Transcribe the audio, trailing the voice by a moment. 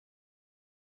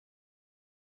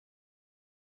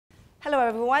Hello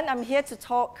everyone, I'm here to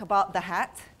talk about the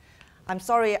hat. I'm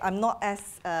sorry, I'm not as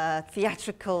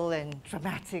theatrical and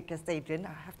dramatic as Adrian.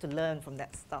 I have to learn from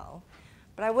that style.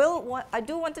 But I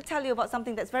do want to tell you about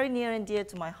something that's very near and dear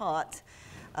to my heart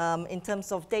in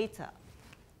terms of data,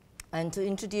 and to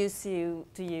introduce to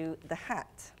you the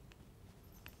hat.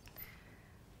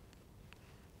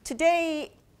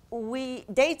 Today,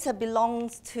 data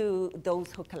belongs to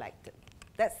those who collect it.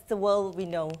 That's the world we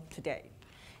know today.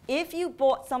 If you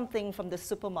bought something from the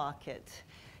supermarket,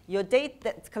 your data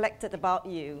that's collected about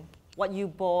you, what you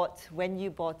bought, when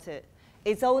you bought it,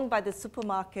 is owned by the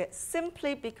supermarket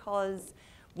simply because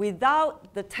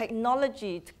without the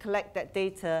technology to collect that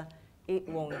data, it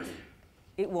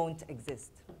won't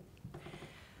exist.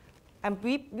 And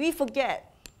we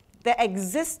forget the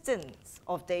existence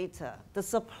of data, the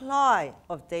supply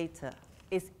of data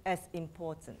is as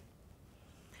important.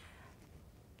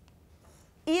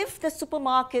 If the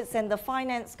supermarkets and the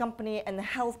finance company and the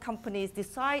health companies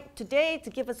decide today to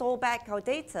give us all back our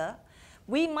data,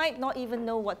 we might not even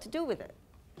know what to do with it.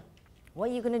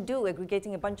 What are you going to do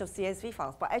aggregating a bunch of CSV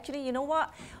files? But actually, you know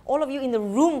what? All of you in the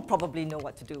room probably know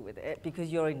what to do with it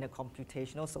because you're in a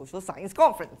computational social science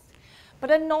conference. But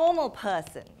a normal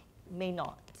person may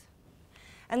not.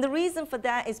 And the reason for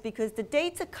that is because the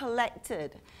data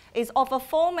collected is of a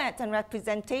format and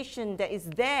representation that is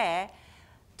there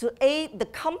to aid the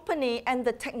company and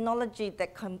the technology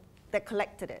that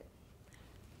collected it.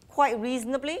 Quite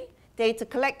reasonably, data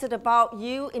collected about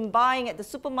you in buying at the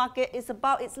supermarket is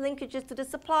about its linkages to the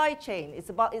supply chain. It's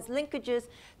about its linkages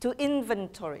to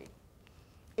inventory.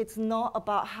 It's not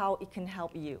about how it can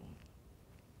help you.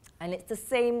 And it's the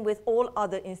same with all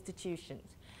other institutions.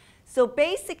 So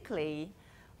basically,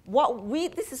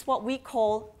 this is what we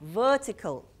call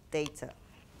vertical data.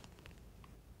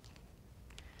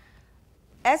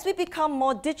 As we become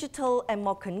more digital and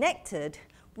more connected,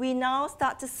 we now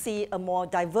start to see a more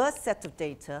diverse set of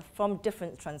data from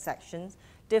different transactions,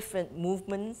 different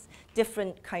movements,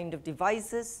 different kind of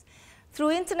devices.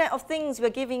 Through Internet of Things,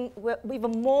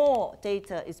 even more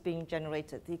data is being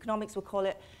generated. The economics will call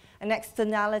it an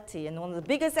externality, and one of the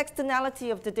biggest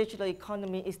externality of the digital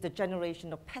economy is the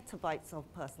generation of petabytes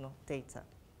of personal data.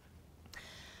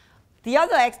 The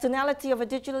other externality of a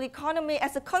digital economy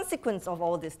as a consequence of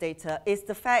all this data is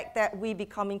the fact that we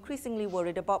become increasingly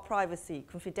worried about privacy,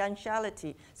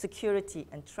 confidentiality, security,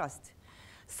 and trust.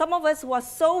 Some of us who are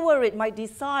so worried might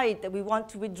decide that we want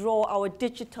to withdraw our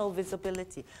digital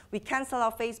visibility. We cancel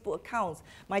our Facebook accounts.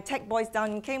 My tech boys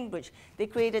down in Cambridge, they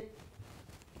created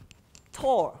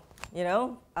Tor,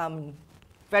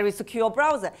 very secure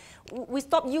browser. We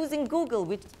stopped using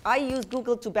Google. I use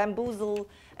Google to bamboozle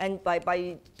and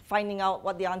by finding out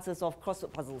what the answers of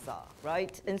crossword puzzles are,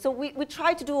 right? And so we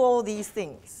try to do all these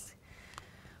things.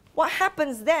 What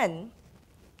happens then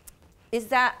is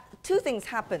that two things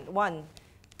happen. One,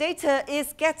 data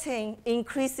is getting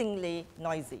increasingly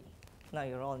noisy. Now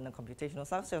you're all in a computational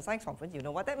social science conference, you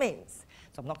know what that means.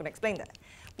 So I'm not going to explain that.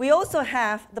 We also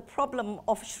have the problem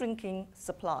of shrinking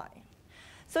supply.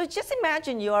 So just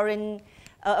imagine you are in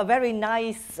a very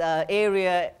nice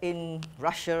area in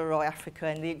Russia or Africa,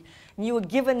 and you were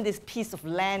given this piece of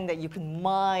land that you can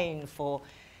mine for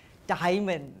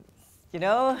diamonds,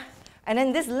 And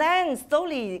then this land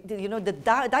slowly,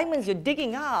 the diamonds you're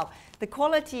digging up, the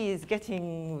quality is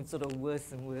getting sort of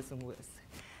worse and worse and worse.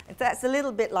 And that's a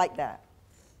little bit like that.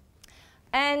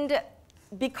 And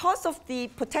because of the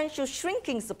potential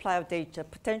shrinking supply of data,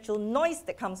 potential noise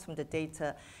that comes from the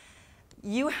data,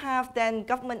 you have then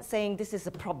government saying this is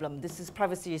a problem,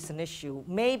 privacy is an issue,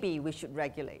 maybe we should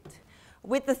regulate.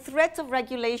 With the threat of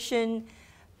regulation,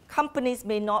 companies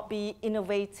may not be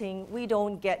innovating, we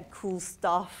don't get cool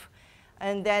stuff,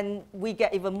 and then we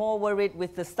get even more worried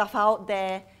with the stuff out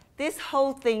there. This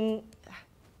whole thing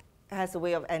has a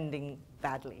way of ending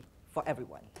badly for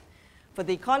everyone. For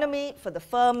the economy, for the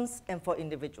firms, and for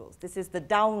individuals. This is the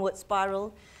downward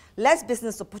spiral. Less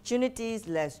business opportunities,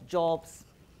 less jobs,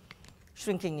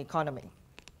 shrinking economy.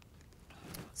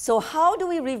 So how do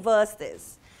we reverse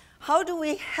this? How do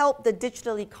we help the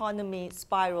digital economy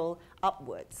spiral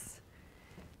upwards?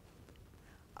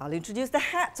 I'll introduce the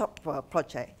HAT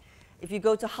project. If you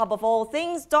go to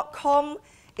hubofallthings.com,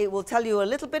 it will tell you a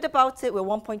little bit about it. We're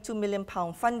 £1.2 million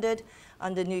funded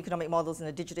under New Economic Models in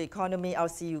the Digital Economy,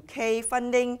 RCUK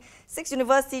funding, 6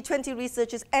 universities, 20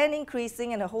 researchers, and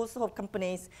increasing, and a host of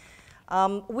companies.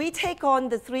 We take on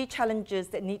the 3 challenges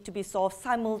that need to be solved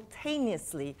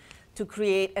simultaneously to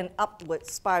create an upward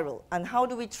spiral. And how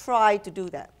do we try to do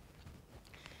that?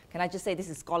 Can I just say this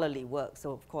is scholarly work,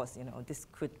 so of course, this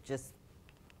could just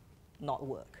not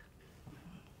work.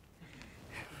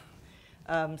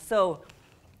 So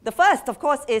The first, of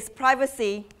course, is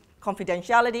privacy,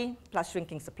 confidentiality, plus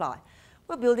shrinking supply.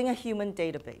 We're building a human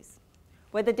database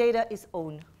where the data is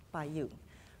owned by you.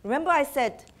 Remember I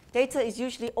said data is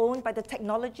usually owned by the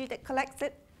technology that collects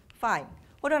it? Fine.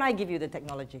 Why don't I give you the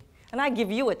technology? And I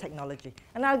give you a technology.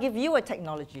 And I'll give you a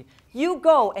technology. You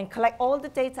go and collect all the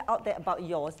data out there about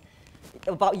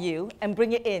you, and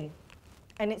bring it in.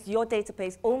 And it's your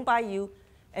database owned by you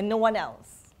and no one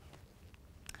else.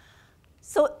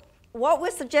 So what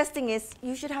we're suggesting is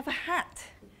you should have a hat.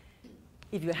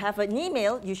 If you have an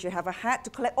email, you should have a hat to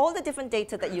collect all the different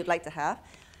data that you'd like to have.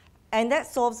 And that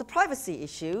solves the privacy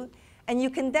issue. And you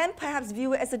can then perhaps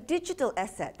view it as a digital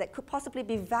asset that could possibly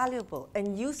be valuable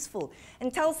and useful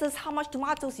and tells us how much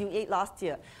tomatoes you ate last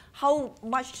year, how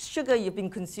much sugar you've been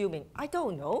consuming. I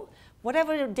don't know.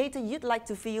 Whatever data you'd like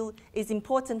to feel is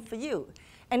important for you.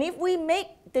 And if we make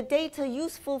the data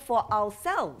useful for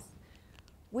ourselves,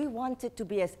 we want it to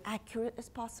be as accurate as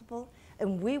possible,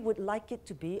 and we would like it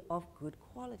to be of good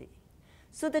quality.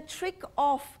 So the trick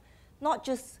of not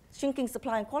just shrinking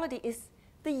supply and quality is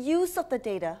the use of the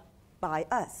data by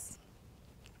us.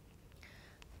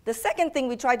 The second thing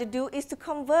we try to do is to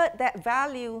convert that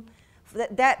value,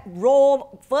 that raw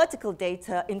vertical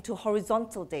data into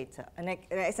horizontal data. And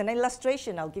as an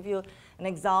illustration, I'll give you an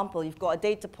example. You've got a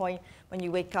data point when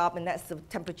you wake up, and that's the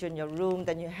temperature in your room.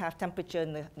 Then you have temperature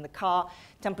in the car,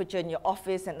 temperature in your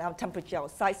office, and now temperature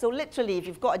outside. So literally, if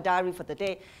you've got a diary for the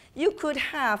day, you could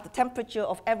have the temperature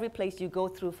of every place you go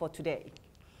through for today.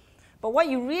 But what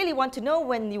you really want to know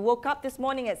when you woke up this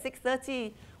morning at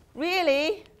 6:30,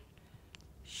 really,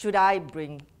 should I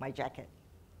bring my jacket?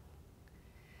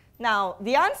 Now,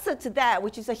 the answer to that,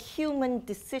 which is a human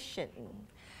decision,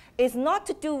 is not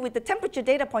to do with the temperature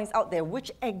data points out there,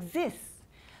 which exists,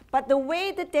 but the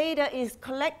way the data is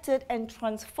collected and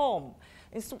transformed.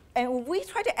 And when we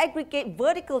try to aggregate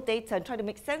vertical data and try to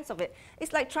make sense of it,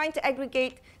 it's like trying to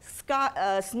aggregate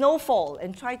snowfall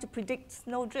and try to predict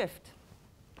snowdrift.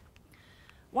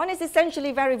 One is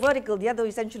essentially very vertical, the other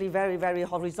is essentially very, very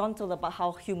horizontal about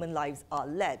how human lives are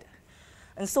led.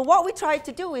 And so what we try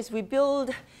to do is we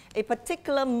build a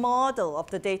particular model of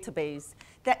the database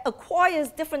that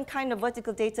acquires different kind of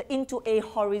vertical data into a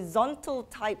horizontal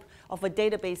type of a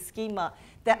database schema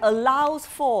that allows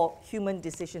for human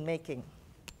decision making.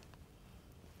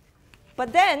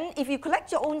 But then, if you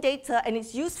collect your own data and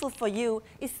it's useful for you,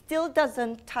 it still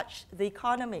doesn't touch the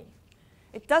economy.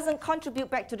 It doesn't contribute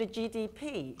back to the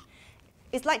GDP.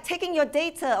 It's like taking your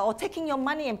data or taking your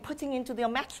money and putting it into your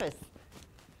mattress.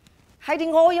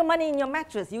 Hiding all your money in your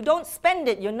mattress. You don't spend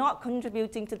it, you're not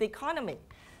contributing to the economy.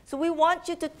 So we want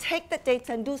you to take that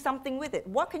data and do something with it.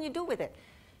 What can you do with it?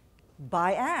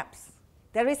 Buy apps.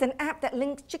 There is an app that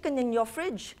links chicken in your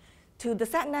fridge to the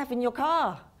sat-nav in your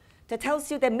car that tells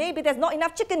you that maybe there's not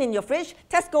enough chicken in your fridge.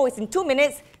 Tesco is in 2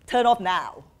 minutes, turn off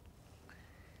now.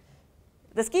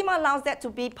 The schema allows that to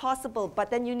be possible,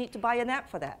 but then you need to buy an app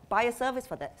for that, buy a service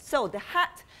for that. So the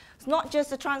hat is not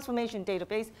just a transformation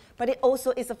database, but it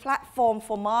also is a platform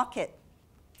for market,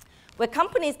 where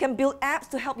companies can build apps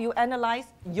to help you analyze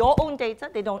your own data.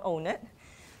 They don't own it.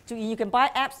 You can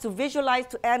buy apps to visualize,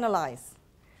 to analyze.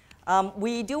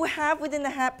 We do have within the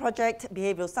HAT project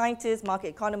behavioral scientists, market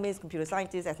economists, computer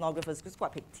scientists, ethnographers. It's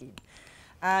quite a big team.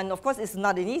 And of course, it's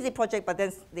not an easy project, but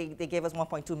then they gave us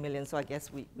 1.2 million, so I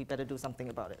guess we better do something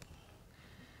about it.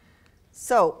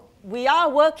 So we are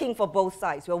working for both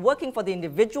sides. We're working for the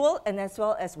individual and as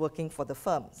well as working for the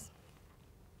firms.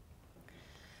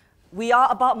 We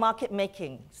are about market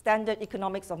making, standard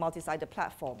economics of multi-sided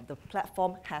platform. The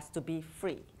platform has to be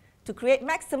free. To create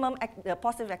maximum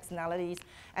positive externalities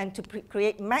and to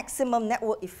create maximum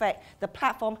network effect, the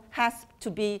platform has to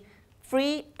be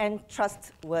free and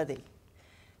trustworthy.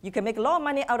 You can make a lot of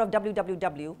money out of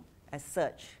www as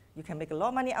search. You can make a lot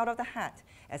of money out of the hat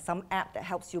as some app that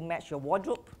helps you match your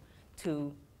wardrobe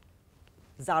to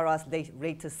Zara's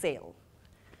latest sale.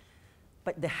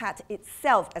 But the hat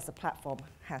itself as a platform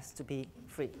has to be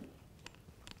free.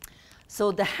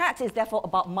 So the hat is therefore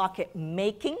about market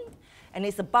making, and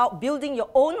it's about building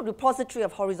your own repository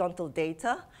of horizontal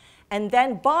data, and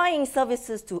then buying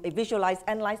services to visualize,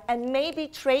 analyze, and maybe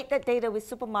trade that data with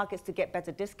supermarkets to get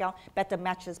better discount, better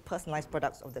matches, personalized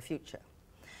products of the future.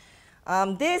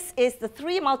 This is the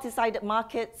 3 multi-sided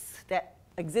markets that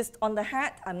exist on the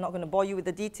hat. I'm not going to bore you with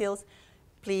the details.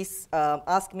 Please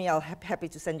ask me. I'll be happy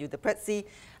to send you the Prezi.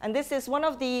 And this is one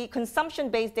of the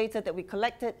consumption-based data that we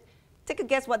collected. Take a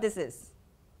guess what this is.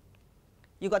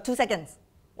 You got 2 seconds.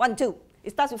 1, 2. It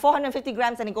starts with 450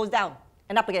 grams and it goes down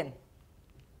and up again.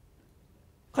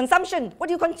 Consumption. What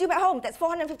do you consume at home? That's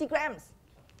 450 grams.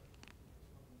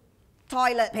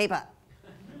 Toilet paper.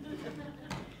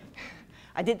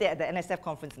 I did that at the NSF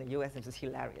conference in the US, which is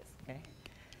hilarious. Okay?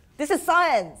 This is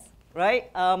science,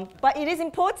 right? But it is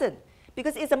important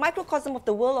because it's a microcosm of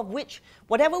the world of which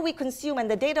whatever we consume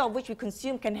and the data of which we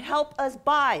consume can help us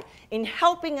buy. In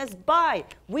helping us buy,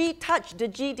 we touch the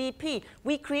GDP.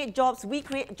 We create jobs, we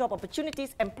create job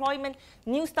opportunities, employment,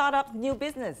 new startups, new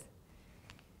business.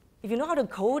 If you know how to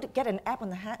code, get an app on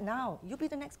the hat now. You'll be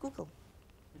the next Google.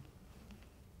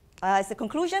 As a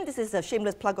conclusion, this is a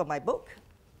shameless plug of my book.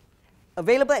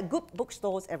 Available at good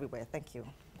bookstores everywhere. Thank you.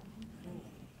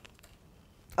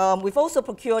 We've also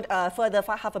procured further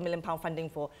 £500,000 funding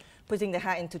for putting the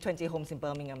hat into 20 homes in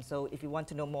Birmingham. So if you want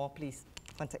to know more, please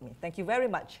contact me. Thank you very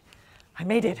much. I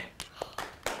made it.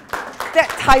 That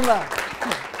timer.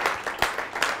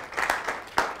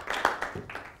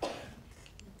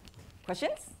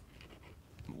 Questions?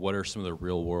 What are some of the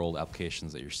real-world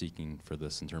applications that you're seeking for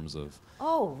this in terms of?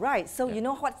 Oh, right. So you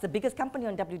know what's the biggest company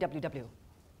on www?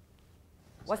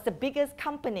 What's the biggest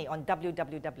company on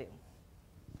www?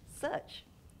 Search.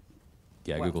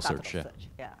 Yeah, well, Google search, yeah.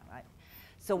 Yeah, right.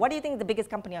 So what do you think is the biggest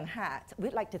company on hat?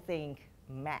 We'd like to think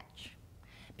Match.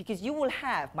 Because you will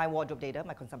have my wardrobe data,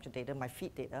 my consumption data, my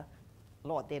feed data, a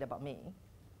lot of data about me.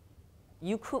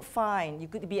 You could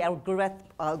be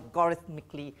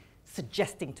algorithmically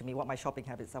suggesting to me what my shopping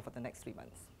habits are for the next 3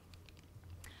 months.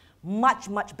 Much,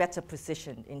 much better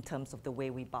precision in terms of the way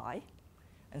we buy.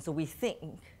 And so we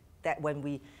think that when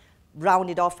we round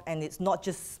it off, and it's not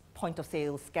just point of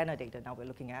sale scanner data now we're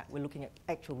looking at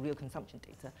actual real consumption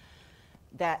data,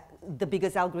 that the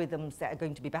biggest algorithms that are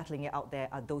going to be battling it out there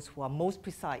are those who are most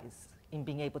precise in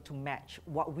being able to match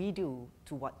what we do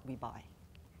to what we buy.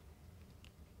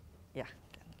 Yeah,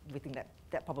 we think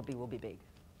that probably will be big.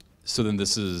 So then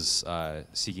this is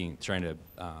trying to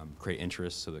create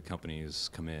interest so that companies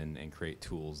come in and create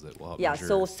tools that will help measure.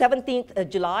 So 17th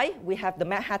July, we have the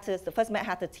Mad Hatters, the first Mad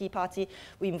Hatter Tea Party.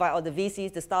 We invite all the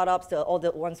VCs, the startups, all the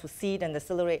ones who seed and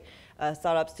accelerate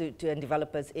startups and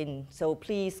developers in. So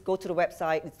please go to the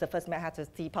website. It's the first Mad Hatters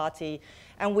Tea Party.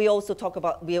 And we also talk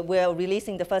about, we're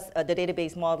releasing the first, the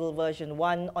database model version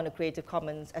 1 on a Creative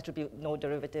Commons attribute no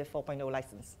derivative 4.0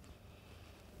 license.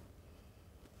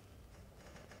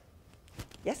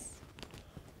 Yes?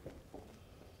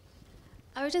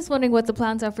 I was just wondering what the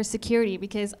plans are for security,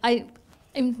 because I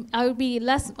would be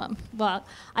less, well,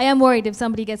 I am worried if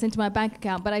somebody gets into my bank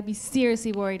account, but I'd be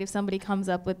seriously worried if somebody comes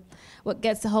up with what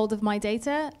gets a hold of my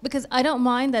data, because I don't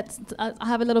mind that I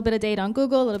have a little bit of data on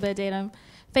Google, a little bit of data on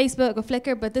Facebook or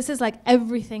Flickr, but this is like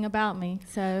everything about me.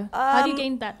 So how do you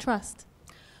gain that trust?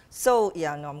 So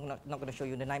yeah, no, I'm not going to show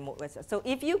you the 9-mode website. So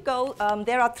if you go,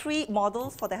 there are 3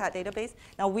 models for the hat database.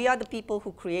 Now we are the people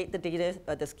who create the data,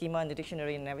 the schema and the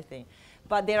dictionary and everything.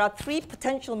 But there are 3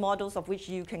 potential models of which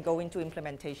you can go into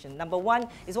implementation. Number 1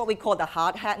 is what we call the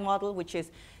hard hat model, which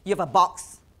is you have a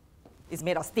box, it's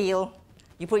made of steel,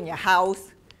 you put it in your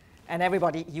house, and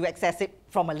you access it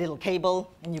from a little cable,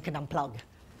 and you can unplug.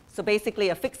 So basically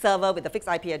a fixed server with a fixed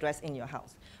IP address in your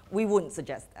house. We wouldn't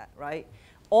suggest that, right?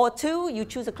 Or 2, you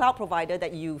choose a cloud provider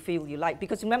that you feel you like.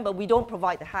 Because remember, we don't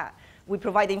provide the hat. We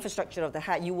provide the infrastructure of the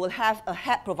hat. You will have a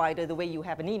hat provider the way you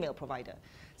have an email provider.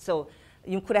 So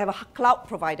you could have a cloud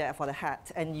provider for the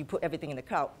hat, and you put everything in the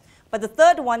cloud. But the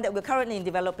third one that we're currently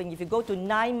developing, if you go to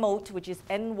nymote, which is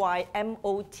nymote.org,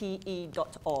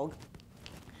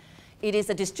 it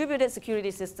is a distributed security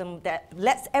system that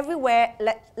lets everywhere,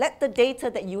 let the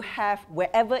data that you have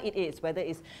wherever it is, whether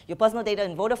it's your personal data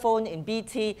in Vodafone, in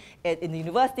BT, in the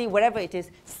university, wherever it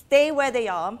is, stay where they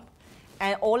are.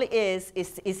 And all it is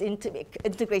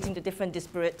integrating the different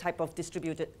disparate type of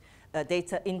distributed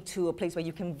data into a place where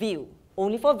you can view,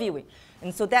 only for viewing.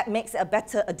 And so that makes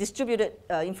a distributed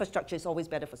infrastructure is always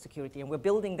better for security. And we're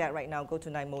building that right now. Go to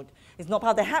 9mode. It's not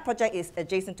part of the hat project, it's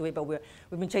adjacent to it, but we've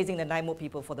been chasing the 9mode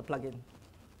people for the plugin.